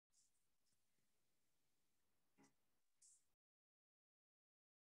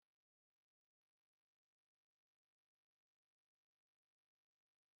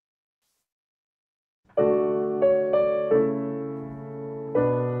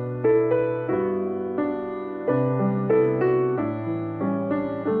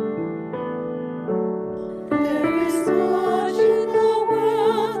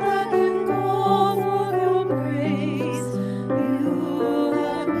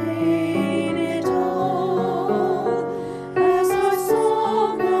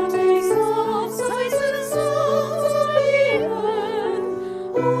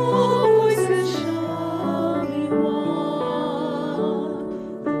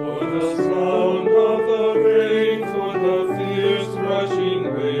the sound of the rain, for the fierce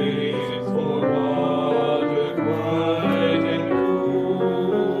rushing waves, for water quiet and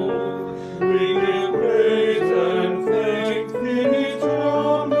cool. We give praise and thanks in each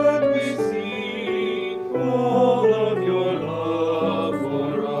drumlet we sing, all of your love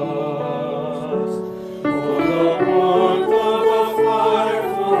for us. For the warmth of a fire,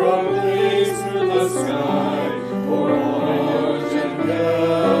 for a blaze through the sky, for orange and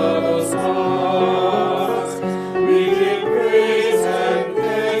yellow stars. We give praise and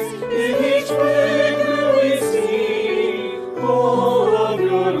thanks in each flicker we see, all of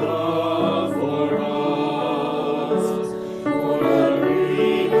your love for us. For the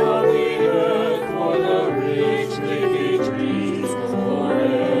green of the earth, for the rich leafy trees, for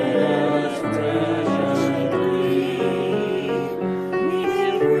air fresh and green. We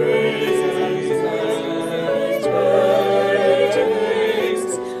give praise and thanks,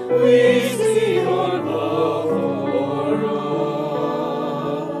 we see your love for us.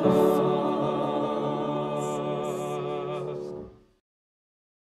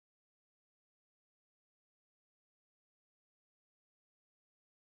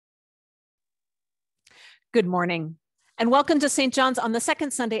 Good morning, and welcome to St. John's on the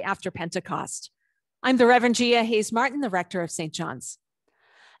second Sunday after Pentecost. I'm the Reverend Gia Hayes Martin, the rector of St. John's.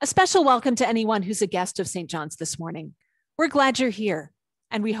 A special welcome to anyone who's a guest of St. John's this morning. We're glad you're here,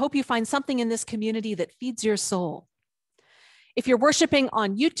 and we hope you find something in this community that feeds your soul. If you're worshiping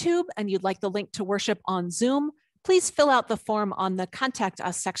on YouTube and you'd like the link to worship on Zoom, please fill out the form on the Contact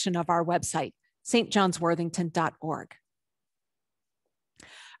Us section of our website, stjohnsworthington.org.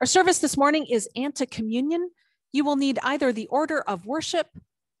 Our service this morning is Ante-Communion. You will need either the order of worship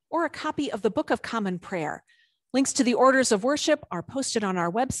or a copy of the Book of Common Prayer. Links to the orders of worship are posted on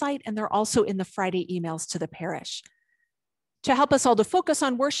our website, and they're also in the Friday emails to the parish. To help us all to focus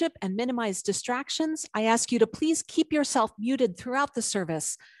on worship and minimize distractions, I ask you to please keep yourself muted throughout the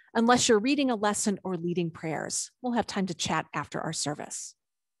service unless you're reading a lesson or leading prayers. We'll have time to chat after our service.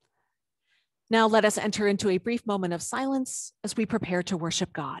 Now let us enter into a brief moment of silence as we prepare to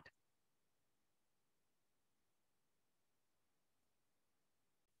worship God.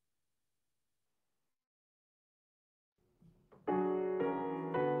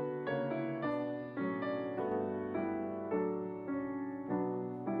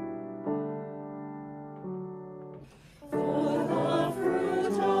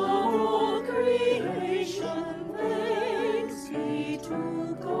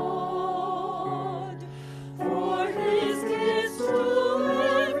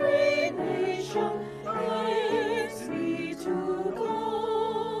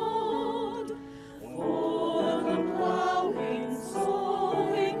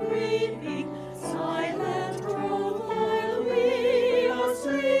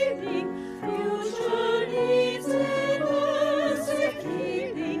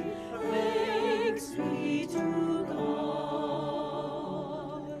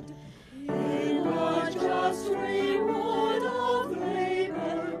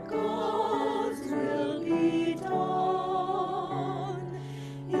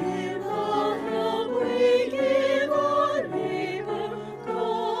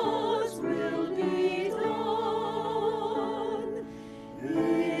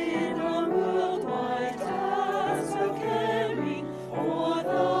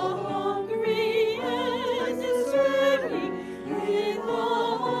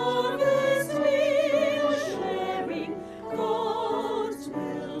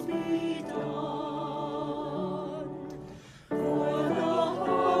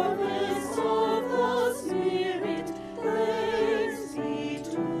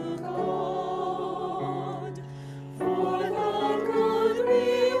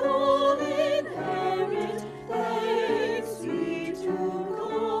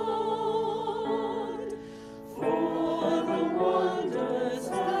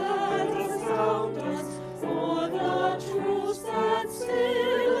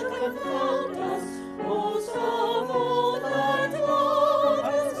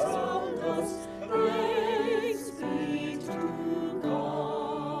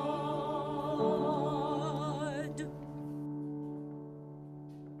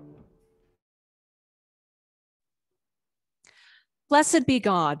 Blessed be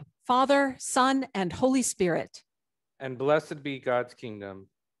God, Father, Son, and Holy Spirit. And blessed be God's kingdom,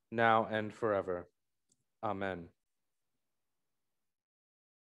 now and forever. Amen.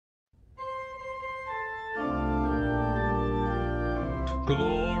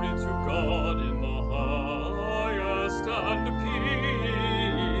 Glory to God in the highest, and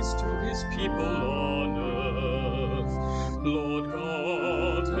peace to his people on earth. Lord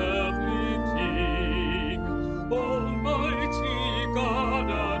God, help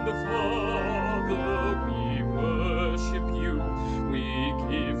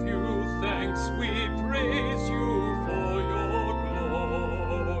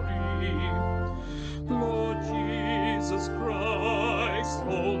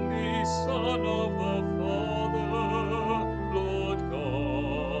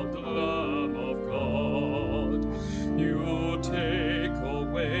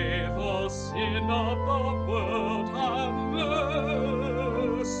sin of the world, have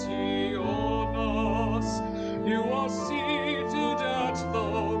mercy on us. You are seated at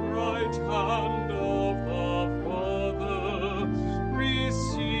the right hand of the Father.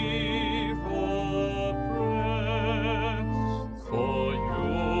 Receive our prayer. For you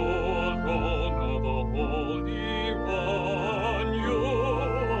alone are the Holy One. You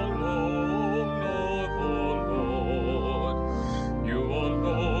alone are the Lord. You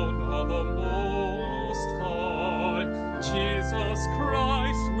alone are the Most High. Jesus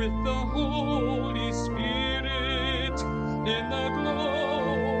Christ with the Holy Spirit, in the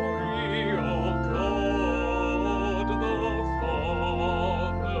glory of God the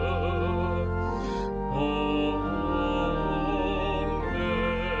Father. Amen.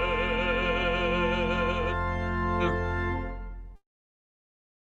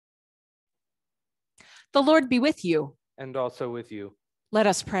 The Lord be with you. And also with you. Let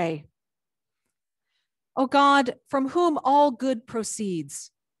us pray. O God, from whom all good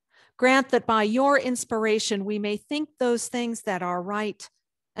proceeds, grant that by your inspiration we may think those things that are right,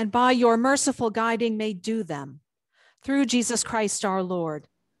 and by your merciful guiding may do them. Through Jesus Christ our Lord,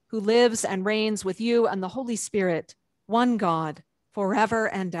 who lives and reigns with you and the Holy Spirit, one God, forever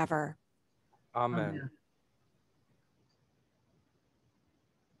and ever. Amen. Amen.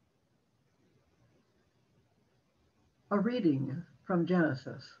 A reading from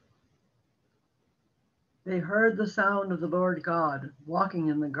Genesis. They heard the sound of the Lord God walking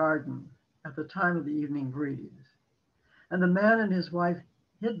in the garden at the time of the evening breeze. And the man and his wife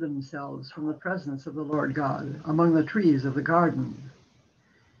hid themselves from the presence of the Lord God among the trees of the garden.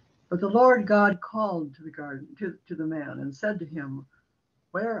 But the Lord God called to the man and said to him,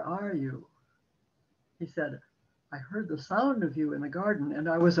 "Where are you?" He said, "I heard the sound of you in the garden, and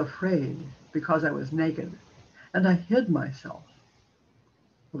I was afraid because I was naked, and I hid myself."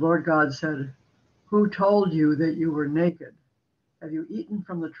 The Lord God said, "Who told you that you were naked? Have you eaten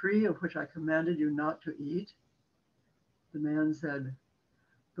from the tree of which I commanded you not to eat?" The man said,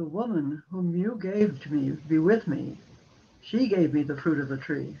 "The woman whom you gave to me be with me, she gave me the fruit of the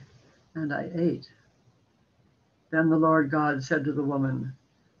tree, and I ate." Then the Lord God said to the woman,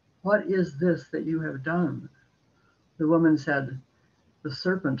 "What is this that you have done?" The woman said, "The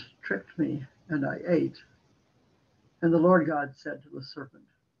serpent tricked me, and I ate." And the Lord God said to the serpent,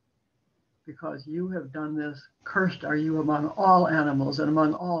 "Because you have done this, cursed are you among all animals and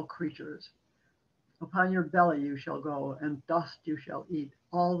among all creatures. Upon your belly you shall go, and dust you shall eat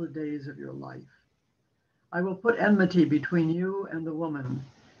all the days of your life. I will put enmity between you and the woman,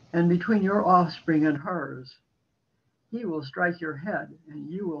 and between your offspring and hers. He will strike your head, and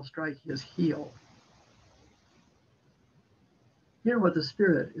you will strike his heel." Hear what the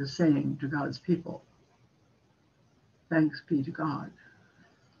Spirit is saying to God's people. Thanks be to God.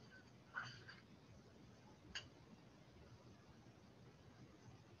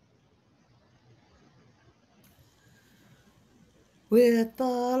 With the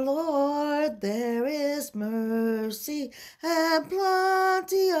Lord there is mercy and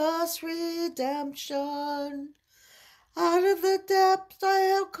plenteous redemption. Out of the depths I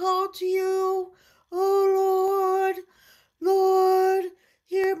have called to you, O Lord. Lord,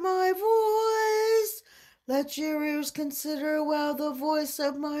 hear my voice. Let your ears consider well the voice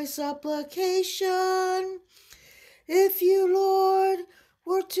of my supplication. If you, Lord,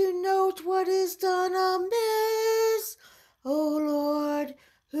 were to note what is done amiss, O Lord,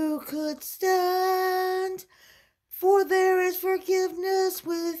 who could stand? For there is forgiveness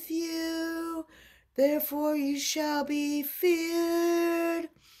with you, therefore you shall be feared.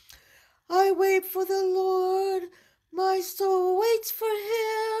 I wait for the Lord, my soul waits for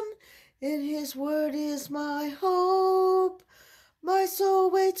him. In his word is my hope. My soul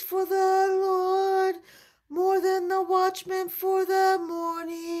waits for the Lord, more than the watchman for the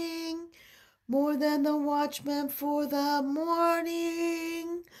morning, more than the watchman for the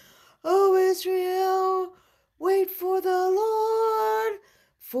morning. O Israel, wait for the Lord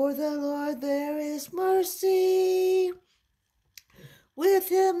there is mercy. With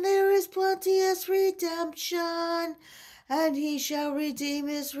him there is plenteous redemption, and he shall redeem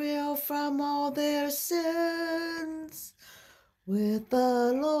Israel from all their sins. With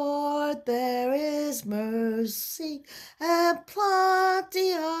the Lord there is mercy and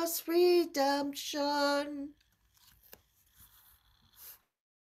plenteous redemption.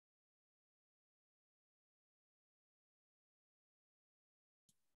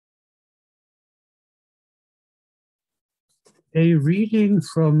 A reading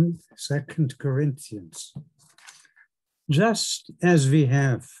from 2 Corinthians. Just as we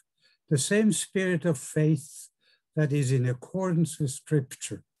have the same spirit of faith that is in accordance with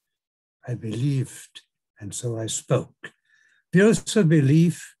Scripture, I believed, and so I spoke. We also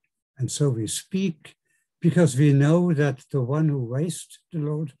believe, and so we speak, because we know that the one who raised the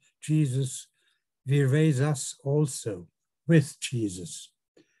Lord Jesus will raise us also with Jesus,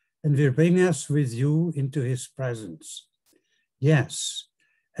 and will bring us with you into his presence. Yes,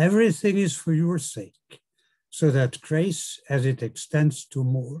 everything is for your sake, so that grace, as it extends to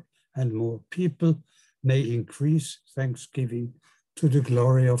more and more people, may increase thanksgiving to the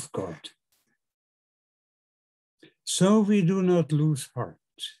glory of God. So we do not lose heart,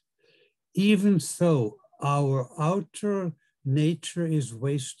 even though our outer nature is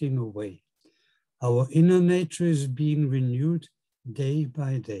wasting away. Our inner nature is being renewed day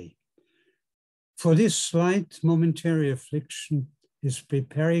by day. For this slight momentary affliction is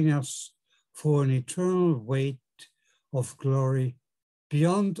preparing us for an eternal weight of glory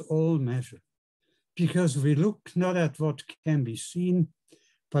beyond all measure, because we look not at what can be seen,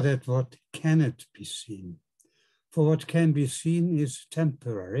 but at what cannot be seen. For what can be seen is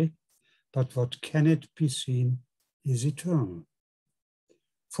temporary, but what cannot be seen is eternal.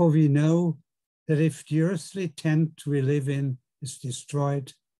 For we know that if the earthly tent we live in is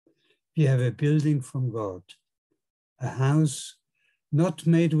destroyed, we have a building from God, a house not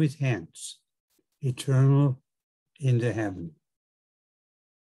made with hands, eternal in the heaven.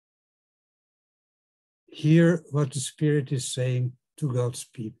 Hear what the Spirit is saying to God's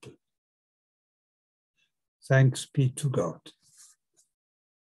people. Thanks be to God.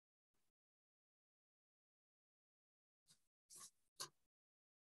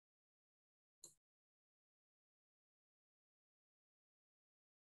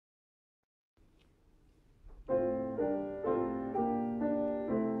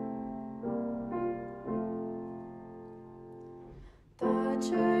 The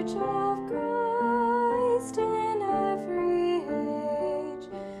Church of Christ in every age,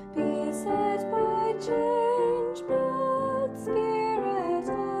 beset by change but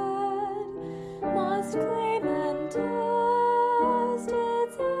Spirit-led, must claim and test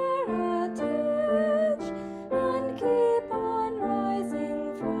its heritage, and keep on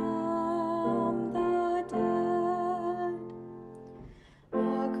rising from the dead.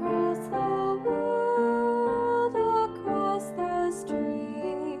 Across the world, across the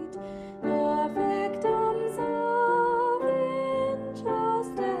street, the victims of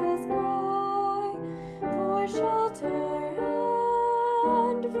injustice cry for shelter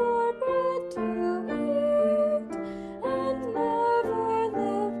and for bread to eat, and never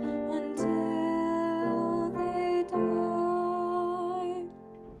live until they die.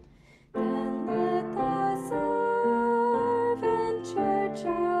 Then let the servant church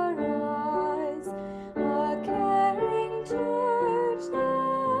arise, a caring church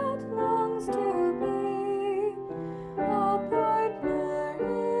that longs to be a partner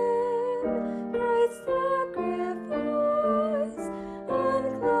in Christ's sacrifice, and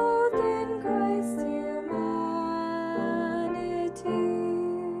clothed in Christ's humanity.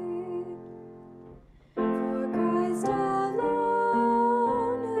 For Christ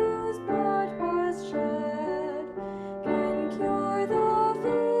alone, whose blood was shed, can cure the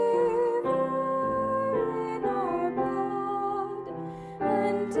fever in our blood,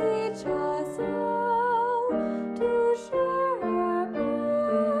 and teach us how to share our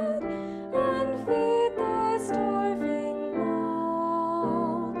bread, and feed the starving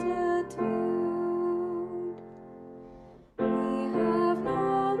multitude. We have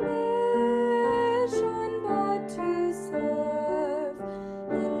no mission but to serve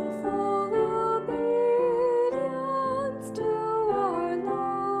in full obedience to our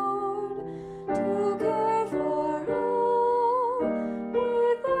Lord, to care for all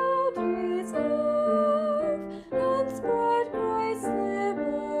without reserve, and spread Christ's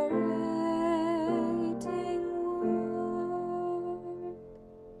liberating word.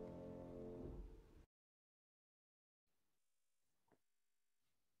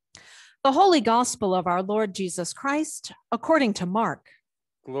 The Holy Gospel of our Lord Jesus Christ, according to Mark.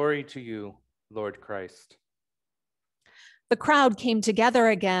 Glory to you, Lord Christ. The crowd came together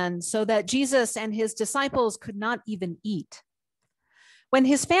again so that Jesus and his disciples could not even eat. When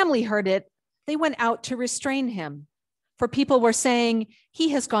his family heard it, they went out to restrain him, for people were saying, "He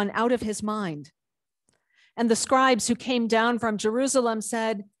has gone out of his mind." And the scribes who came down from Jerusalem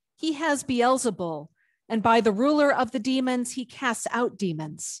said, "He has Beelzebul, and by the ruler of the demons he casts out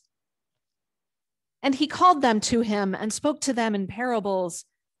demons." And he called them to him and spoke to them in parables.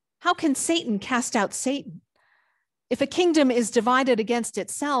 "How can Satan cast out Satan? If a kingdom is divided against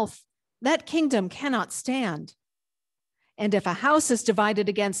itself, that kingdom cannot stand. And if a house is divided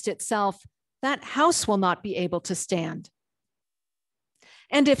against itself, that house will not be able to stand.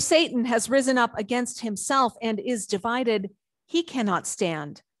 And if Satan has risen up against himself and is divided, he cannot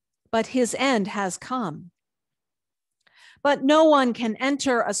stand, but his end has come. But no one can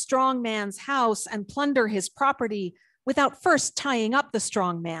enter a strong man's house and plunder his property without first tying up the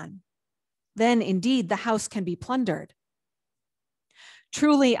strong man. Then indeed the house can be plundered.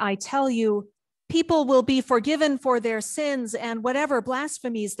 Truly, I tell you, people will be forgiven for their sins and whatever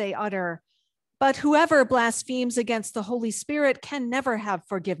blasphemies they utter. But whoever blasphemes against the Holy Spirit can never have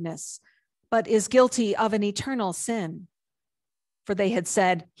forgiveness, but is guilty of an eternal sin. For they had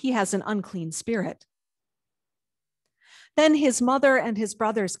said, he has an unclean spirit. Then his mother and his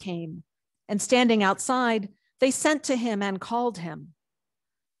brothers came, and standing outside, they sent to him and called him.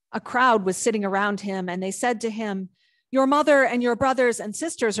 A crowd was sitting around him, and they said to him, your mother and your brothers and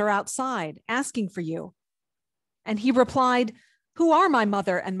sisters are outside, asking for you. And he replied, who are my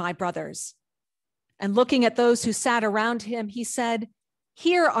mother and my brothers? And looking at those who sat around him, he said,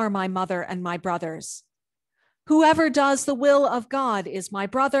 here are my mother and my brothers. Whoever does the will of God is my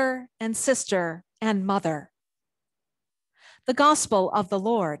brother and sister and mother. The gospel of the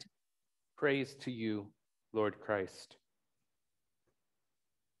Lord. Praise to you, Lord Christ.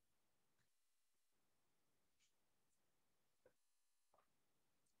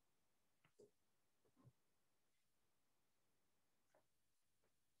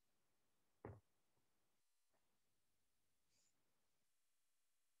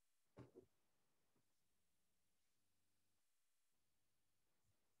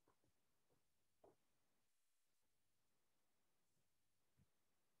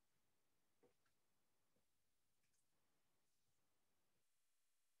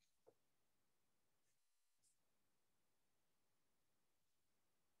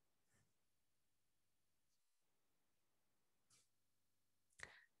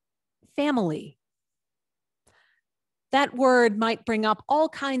 Family. That word might bring up all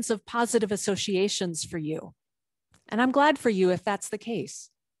kinds of positive associations for you. And I'm glad for you if that's the case.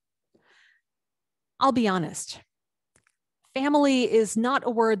 I'll be honest. Family is not a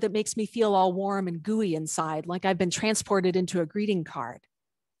word that makes me feel all warm and gooey inside, like I've been transported into a greeting card.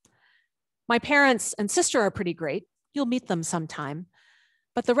 My parents and sister are pretty great. You'll meet them sometime.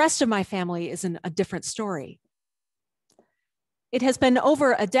 But the rest of my family is a different story. It has been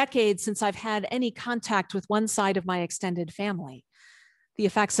over a decade since I've had any contact with one side of my extended family. The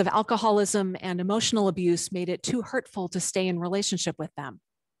effects of alcoholism and emotional abuse made it too hurtful to stay in relationship with them.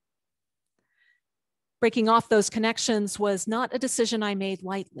 Breaking off those connections was not a decision I made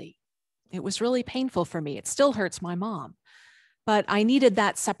lightly. It was really painful for me. It still hurts my mom, but I needed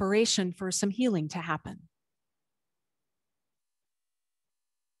that separation for some healing to happen.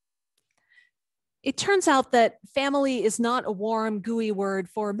 It turns out that family is not a warm, gooey word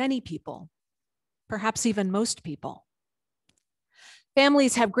for many people, perhaps even most people.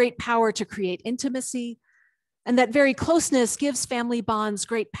 Families have great power to create intimacy, and that very closeness gives family bonds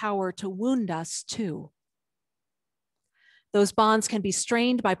great power to wound us too. Those bonds can be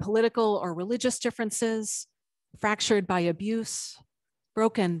strained by political or religious differences, fractured by abuse,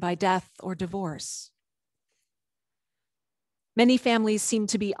 broken by death or divorce. Many families seem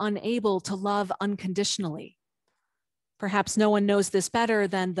to be unable to love unconditionally. Perhaps no one knows this better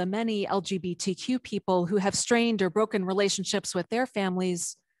than the many LGBTQ people who have strained or broken relationships with their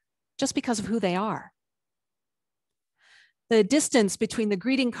families just because of who they are. The distance between the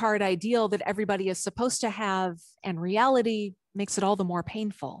greeting card ideal that everybody is supposed to have and reality makes it all the more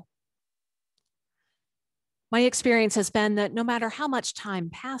painful. My experience has been that no matter how much time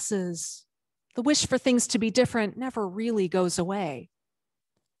passes, the wish for things to be different never really goes away.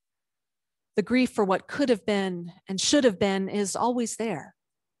 The grief for what could have been and should have been is always there,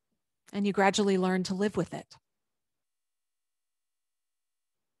 and you gradually learn to live with it.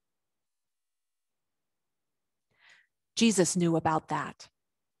 Jesus knew about that.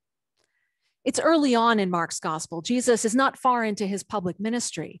 It's early on in Mark's gospel. Jesus is not far into his public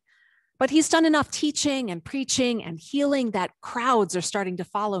ministry, but he's done enough teaching and preaching and healing that crowds are starting to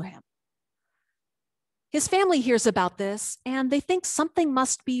follow him. His family hears about this and they think something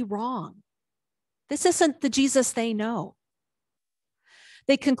must be wrong. This isn't the Jesus they know.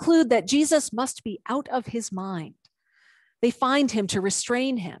 They conclude that Jesus must be out of his mind. They find him to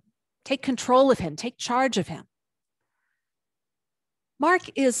restrain him, take control of him, take charge of him. Mark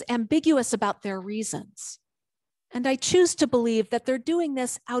is ambiguous about their reasons, and I choose to believe that they're doing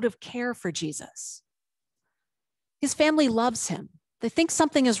this out of care for Jesus. His family loves him. They think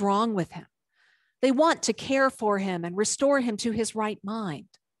something is wrong with him. They want to care for him and restore him to his right mind.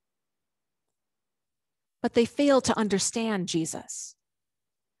 But they fail to understand Jesus.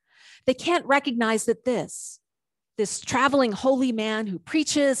 They can't recognize that this, this traveling holy man who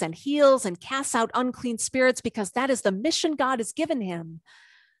preaches and heals and casts out unclean spirits because that is the mission God has given him.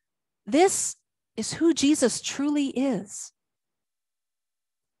 This is who Jesus truly is.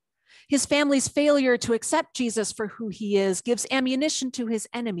 His family's failure to accept Jesus for who he is gives ammunition to his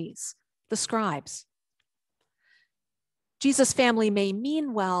enemies, the scribes. Jesus' family may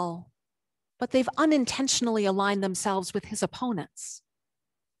mean well, but they've unintentionally aligned themselves with his opponents.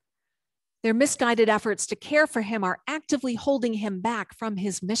 Their misguided efforts to care for him are actively holding him back from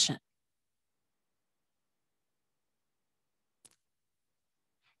his mission.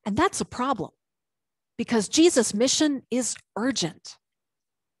 And that's a problem because Jesus' mission is urgent.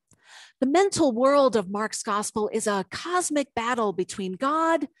 The mental world of Mark's gospel is a cosmic battle between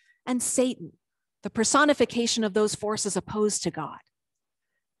God and Satan, the personification of those forces opposed to God.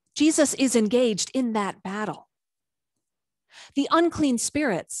 Jesus is engaged in that battle. The unclean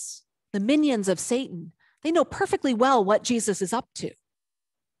spirits, the minions of Satan, they know perfectly well what Jesus is up to.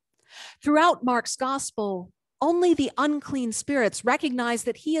 Throughout Mark's gospel, only the unclean spirits recognize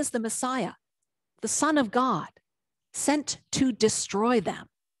that he is the Messiah, the Son of God, sent to destroy them.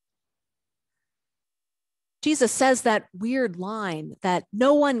 Jesus says that weird line that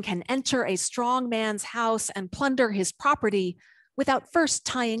no one can enter a strong man's house and plunder his property without first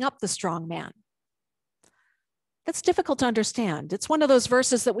tying up the strong man. That's difficult to understand. It's one of those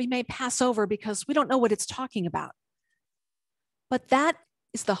verses that we may pass over because we don't know what it's talking about. But that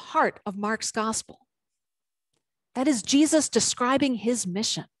is the heart of Mark's gospel. That is Jesus describing his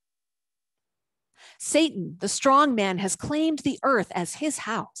mission. Satan, the strong man, has claimed the earth as his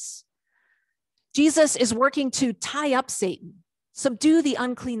house. Jesus is working to tie up Satan, subdue the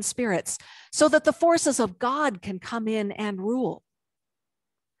unclean spirits, so that the forces of God can come in and rule.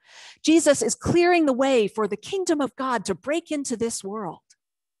 Jesus is clearing the way for the kingdom of God to break into this world.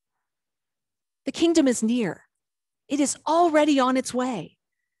 The kingdom is near. It is already on its way.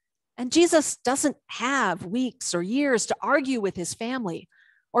 And Jesus doesn't have weeks or years to argue with his family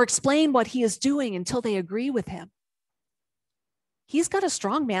or explain what he is doing until they agree with him. He's got a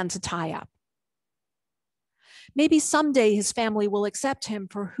strong man to tie up. Maybe someday his family will accept him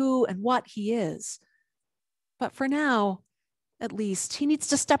for who and what he is. But for now, at least, he needs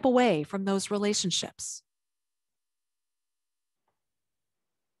to step away from those relationships.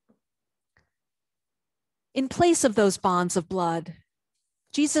 In place of those bonds of blood,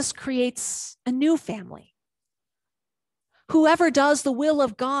 Jesus creates a new family. Whoever does the will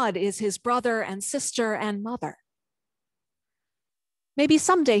of God is his brother and sister and mother. Maybe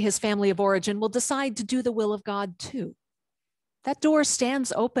someday his family of origin will decide to do the will of God too. That door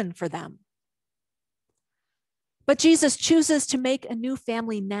stands open for them. But Jesus chooses to make a new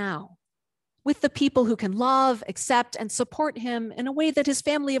family now with the people who can love, accept, and support him in a way that his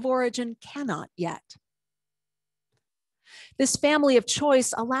family of origin cannot yet. This family of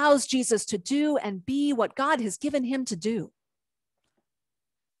choice allows Jesus to do and be what God has given him to do.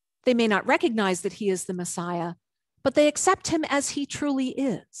 They may not recognize that he is the Messiah, but they accept him as he truly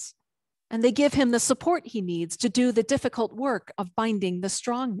is, and they give him the support he needs to do the difficult work of binding the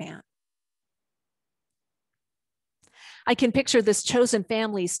strong man. I can picture this chosen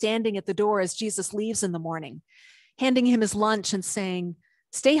family standing at the door as Jesus leaves in the morning, handing him his lunch and saying,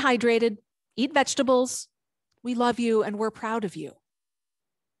 "Stay hydrated, eat vegetables. We love you and we're proud of you."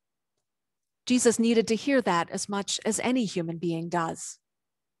 Jesus needed to hear that as much as any human being does.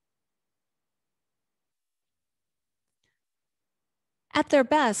 At their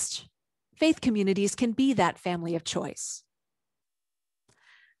best, faith communities can be that family of choice.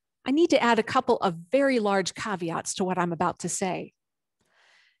 I need to add a couple of very large caveats to what I'm about to say.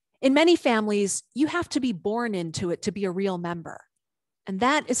 In many families, you have to be born into it to be a real member, and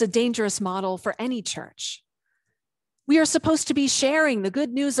that is a dangerous model for any church. We are supposed to be sharing the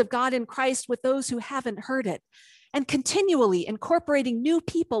good news of God in Christ with those who haven't heard it, and continually incorporating new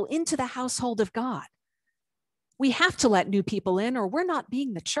people into the household of God. We have to let new people in, or we're not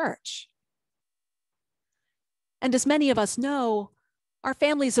being the church. And as many of us know, our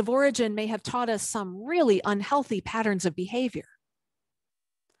families of origin may have taught us some really unhealthy patterns of behavior.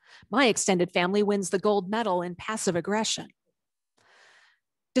 My extended family wins the gold medal in passive aggression.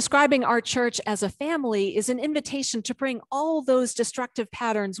 Describing our church as a family is an invitation to bring all those destructive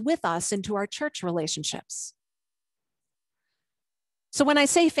patterns with us into our church relationships. So when I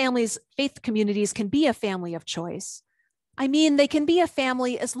say families, faith communities can be a family of choice, I mean they can be a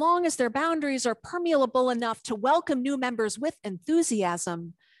family as long as their boundaries are permeable enough to welcome new members with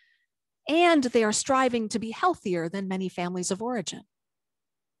enthusiasm, and they are striving to be healthier than many families of origin.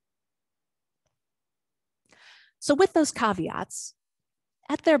 So with those caveats,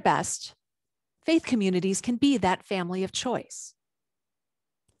 at their best, Faith communities can be that family of choice.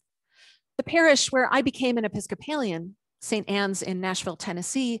 The parish where I became an Episcopalian, St. Anne's in Nashville,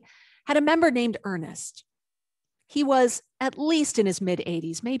 Tennessee, had a member named Ernest. He was at least in his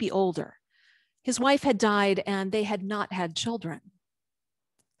mid-80s, maybe older. His wife had died and they had not had children.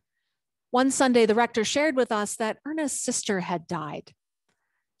 One Sunday, the rector shared with us that Ernest's sister had died.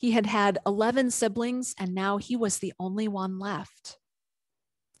 He had had 11 siblings and now he was the only one left.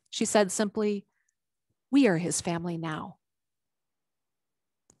 She said simply, "We are his family now."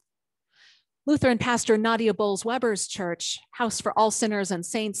 Lutheran pastor Nadia Bowles-Weber's church, House for All Sinners and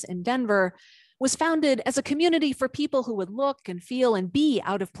Saints in Denver, was founded as a community for people who would look and feel and be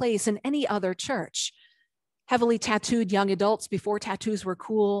out of place in any other church. Heavily tattooed young adults before tattoos were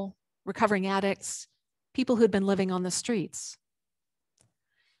cool, recovering addicts, people who'd been living on the streets.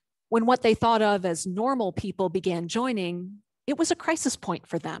 When what they thought of as normal people began joining, it was a crisis point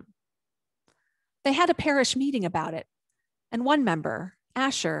for them. They had a parish meeting about it, and one member,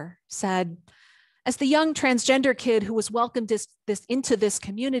 Asher, said, "As the young transgender kid who was welcomed into this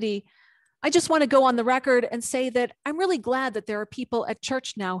community, I just want to go on the record and say that I'm really glad that there are people at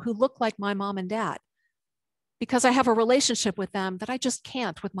church now who look like my mom and dad, because I have a relationship with them that I just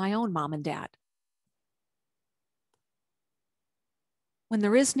can't with my own mom and dad." When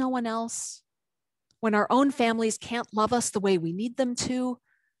there is no one else, when our own families can't love us the way we need them to,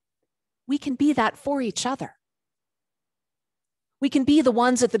 we can be that for each other. We can be the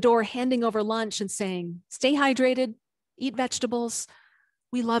ones at the door handing over lunch and saying, "Stay hydrated, eat vegetables.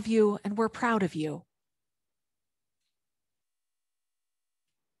 We love you and we're proud of you."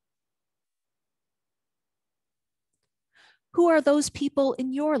 Who are those people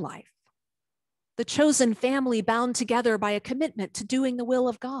in your life? The chosen family bound together by a commitment to doing the will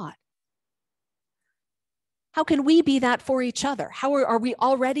of God. How can we be that for each other? How are we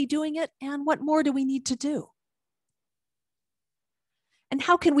already doing it? And what more do we need to do? And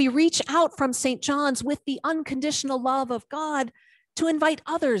how can we reach out from St. John's with the unconditional love of God to invite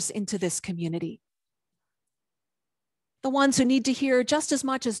others into this community? The ones who need to hear just as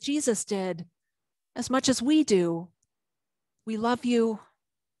much as Jesus did, as much as we do, "We love you,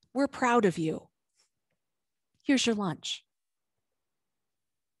 we're proud of you. Here's your lunch."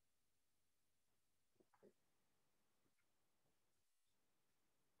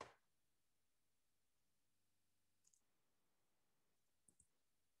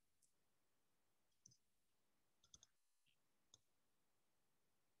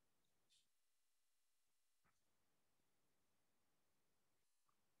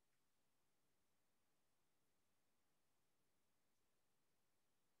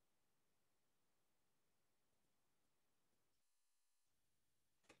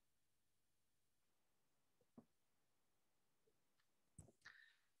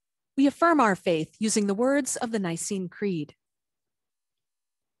 We affirm our faith using the words of the Nicene Creed.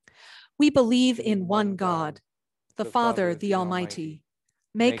 We believe in one God, the Father, the Almighty,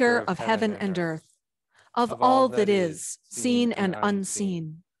 maker of heaven and earth, of all that is, seen and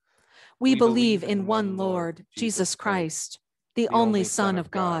unseen. We believe in one Lord, Jesus Christ, the only Son of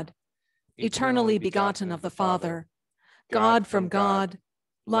God, eternally begotten of the Father, God from God,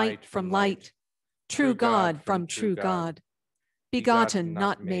 light from light, true God from true God, begotten,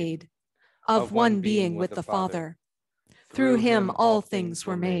 not made, of one being with the Father. Through him all things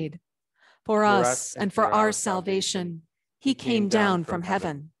were made. For us and for our salvation, he came down from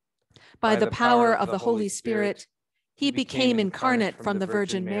heaven. By the power of the Holy Spirit, he became incarnate from the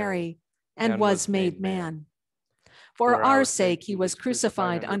Virgin Mary and was made man. For our sake, he was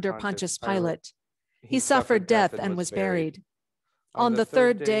crucified under Pontius Pilate. He suffered death and was buried. On the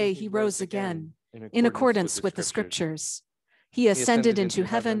third day, he rose again, in accordance with the Scriptures. He ascended into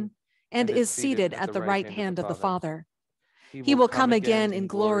heaven and is seated at the right hand of the Father. He will come again in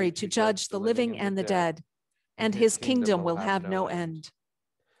glory to judge the living and the dead, and his kingdom will have no end.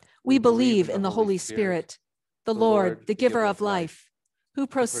 We believe in the Holy Spirit, the Lord, the giver of life, who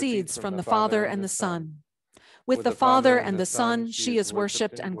proceeds from the Father and the Son. With the Father and the Son, she is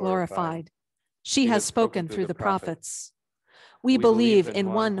worshipped and glorified. She has spoken through the prophets. We believe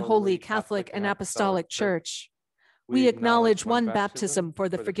in one holy Catholic and Apostolic Church. We acknowledge one baptism for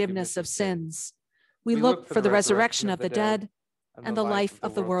the forgiveness of sins. We look for the resurrection of the dead and the life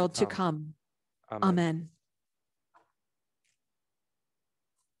of the world to come. Amen.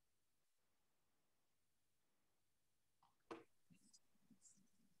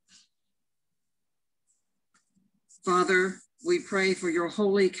 Father, we pray for your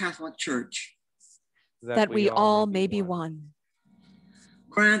holy Catholic Church. That we all may be one.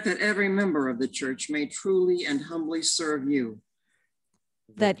 Grant that every member of the church may truly and humbly serve you.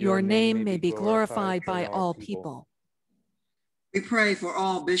 that your name may be glorified by all people. We pray for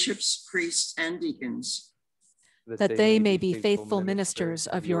all bishops, priests, and deacons, that they may be faithful ministers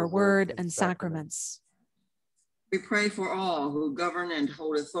of your word and sacraments. We pray for all who govern and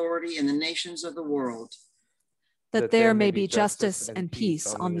hold authority in the nations of the world, that there may be justice and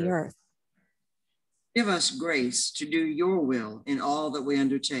peace on the earth. Give us grace to do your will in all that we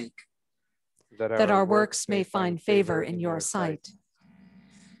undertake, that our works may find favor in your sight.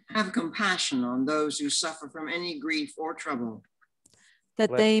 Have compassion on those who suffer from any grief or trouble,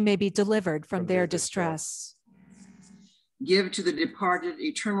 that they may be delivered from their distress. Give to the departed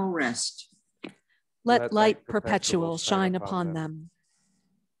eternal rest. Let light perpetual shine upon them.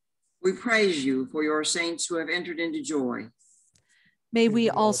 We praise you for your saints who have entered into joy. May we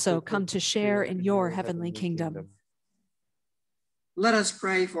also come to share in your heavenly kingdom. Let us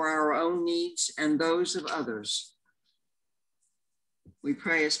pray for our own needs and those of others. We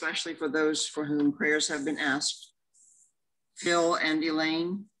pray especially for those for whom prayers have been asked: Phil and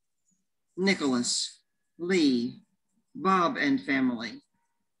Elaine, Nicholas, Lee, Bob and family,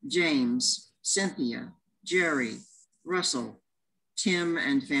 James, Cynthia, Jerry, Russell, Tim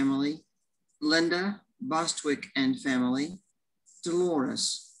and family, Linda, Bostwick and family,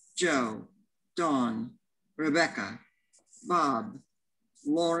 Dolores, Joe, Dawn, Rebecca, Bob,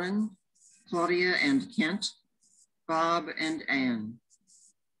 Lauren, Claudia and Kent, Bob and Ann.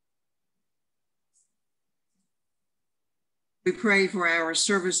 We pray for our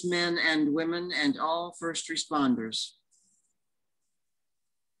servicemen and women and all first responders.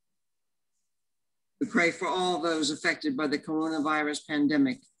 We pray for all those affected by the coronavirus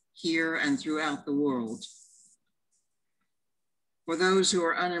pandemic here and throughout the world. For those who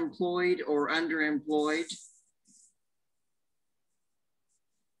are unemployed or underemployed,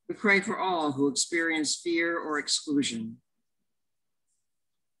 we pray for all who experience fear or exclusion.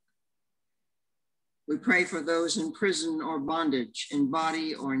 We pray for those in prison or bondage, in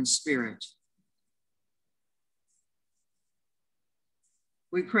body or in spirit.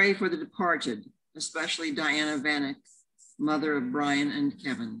 We pray for the departed, especially Diana Vanek, mother of Brian and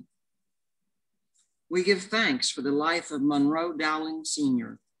Kevin. We give thanks for the life of Monroe Dowling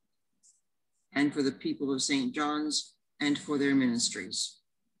Sr. and for the people of St. John's and for their ministries.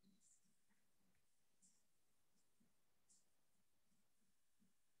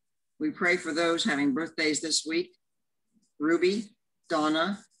 We pray for those having birthdays this week: Ruby,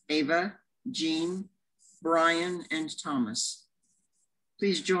 Donna, Ava, Jean, Brian, and Thomas.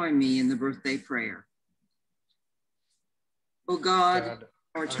 Please join me in the birthday prayer. O God,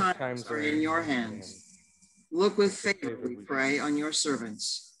 our times are in your hands. Look with favor, we pray, on your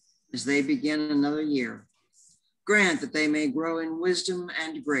servants as they begin another year. Grant that they may grow in wisdom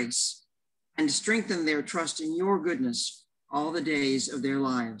and grace and strengthen their trust in your goodness all the days of their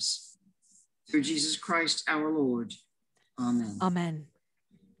lives. Through Jesus Christ our Lord. Amen. Amen.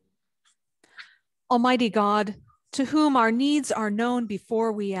 Almighty God, to whom our needs are known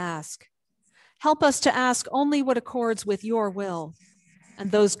before we ask, help us to ask only what accords with your will,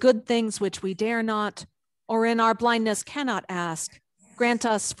 and those good things which we dare not, or in our blindness cannot ask, grant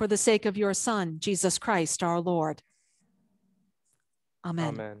us for the sake of your Son, Jesus Christ our Lord. Amen.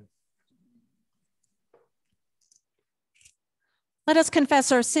 Amen. Let us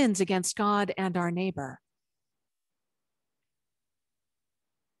confess our sins against God and our neighbor.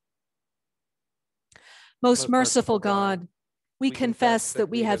 Most merciful God, we confess that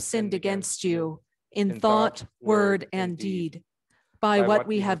we have sinned against you in thought, word, and deed, by what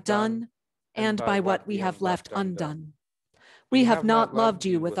we have done and by what we have left undone. We have not loved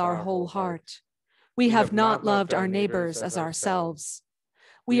you with our whole heart. We have not loved our neighbors as ourselves.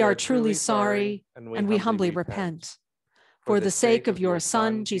 We are truly sorry, and we humbly repent. For the sake of your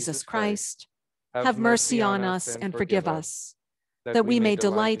Son, Jesus Christ, have mercy on us and forgive us, that we may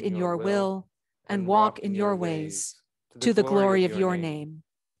delight in your will and walk in your ways, to the glory of your name.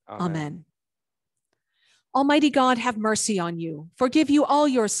 Amen. Almighty God, have mercy on you, forgive you all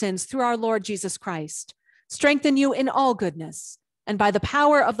your sins through our Lord Jesus Christ, strengthen you in all goodness, and by the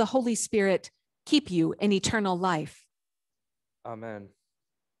power of the Holy Spirit, keep you in eternal life. Amen.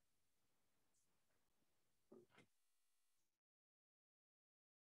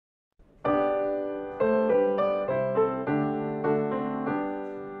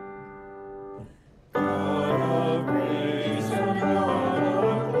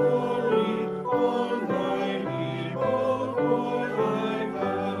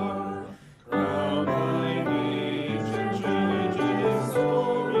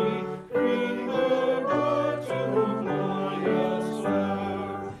 Bring the Lord to glorious rest.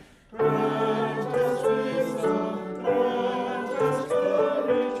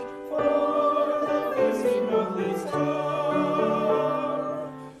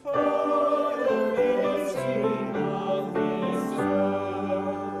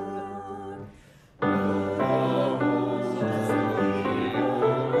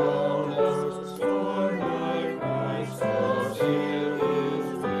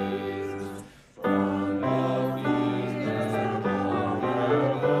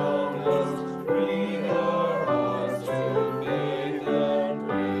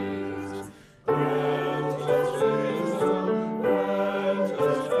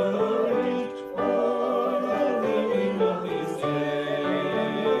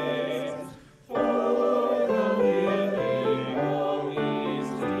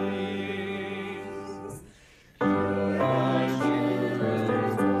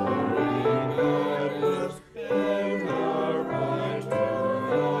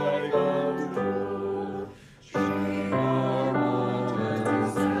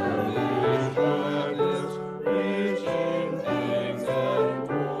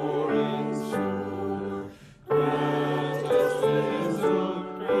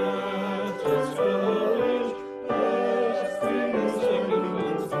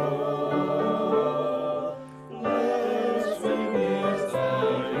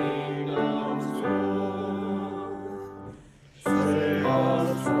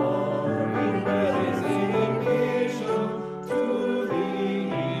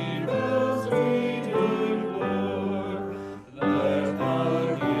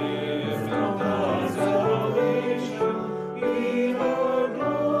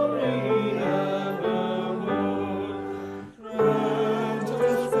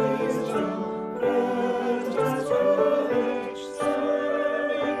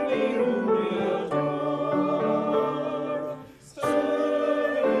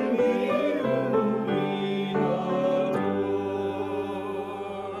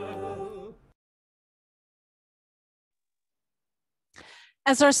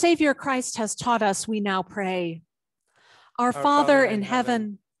 As our Savior Christ has taught us, we now pray. Our Father in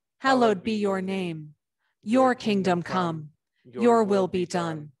heaven, hallowed be your name. Your kingdom come, your will be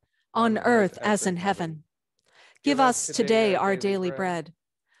done, on earth as in heaven. Give us today our daily bread.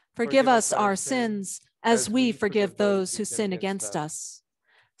 Forgive us our sins as we forgive those who sin against us.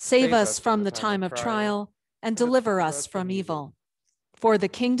 Save us from the time of trial and deliver us from evil. For the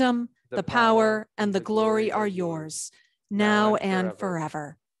kingdom, the power, and the glory are yours, now and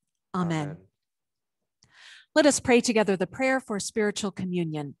forever. Amen. Let us pray together the prayer for spiritual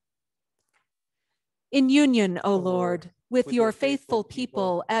communion. In union, O Lord, with your faithful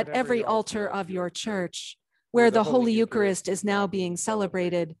people at every altar of your church, where the Holy Eucharist is now being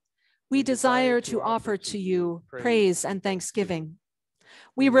celebrated, we desire to offer to you praise and thanksgiving.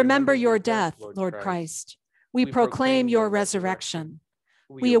 We remember your death, Lord Christ. We proclaim your resurrection.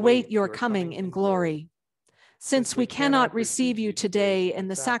 We await your coming in glory. Since we cannot receive you today in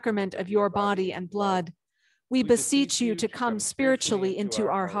the sacrament of your body and blood, we beseech you to come spiritually into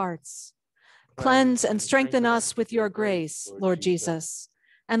our hearts. Cleanse and strengthen us with your grace, Lord Jesus,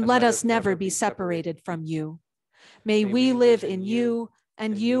 and let us never be separated from you. May we live in you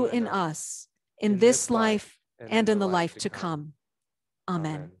and you in us, in this life and in the life to come.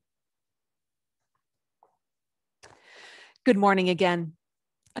 Amen. Good morning again.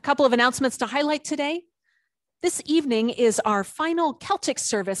 A couple of announcements to highlight today. This evening is our final Celtic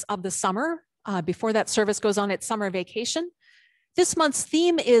service of the summer, before that service goes on its summer vacation. This month's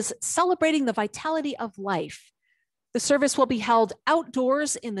theme is celebrating the vitality of life. The service will be held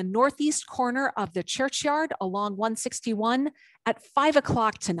outdoors in the northeast corner of the churchyard along 161 at 5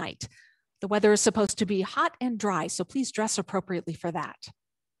 o'clock tonight. The weather is supposed to be hot and dry, so please dress appropriately for that.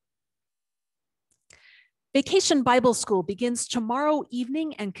 Vacation Bible School begins tomorrow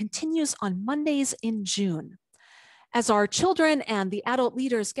evening and continues on Mondays in June. As our children and the adult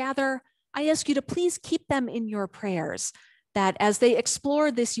leaders gather, I ask you to please keep them in your prayers, that as they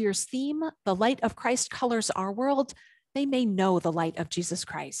explore this year's theme, the light of Christ colors our world, they may know the light of Jesus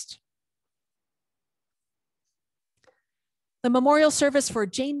Christ. The memorial service for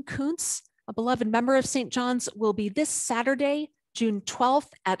Jane Kuntz, a beloved member of St. John's, will be this Saturday, June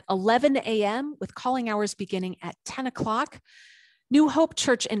 12th at 11 a.m. with calling hours beginning at 10 o'clock. New Hope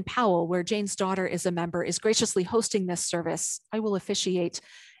Church in Powell, where Jane's daughter is a member, is graciously hosting this service. I will officiate,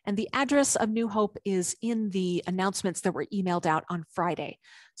 and the address of New Hope is in the announcements that were emailed out on Friday.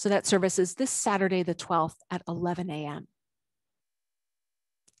 So that service is this Saturday, the 12th at 11 a.m.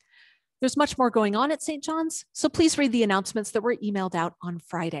 There's much more going on at St. John's, so please read the announcements that were emailed out on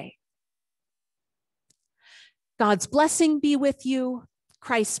Friday. God's blessing be with you,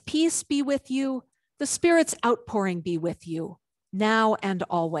 Christ's peace be with you, the Spirit's outpouring be with you, now and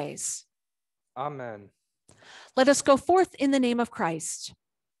always. Amen. Let us go forth in the name of Christ.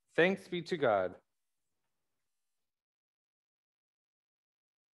 Thanks be to God.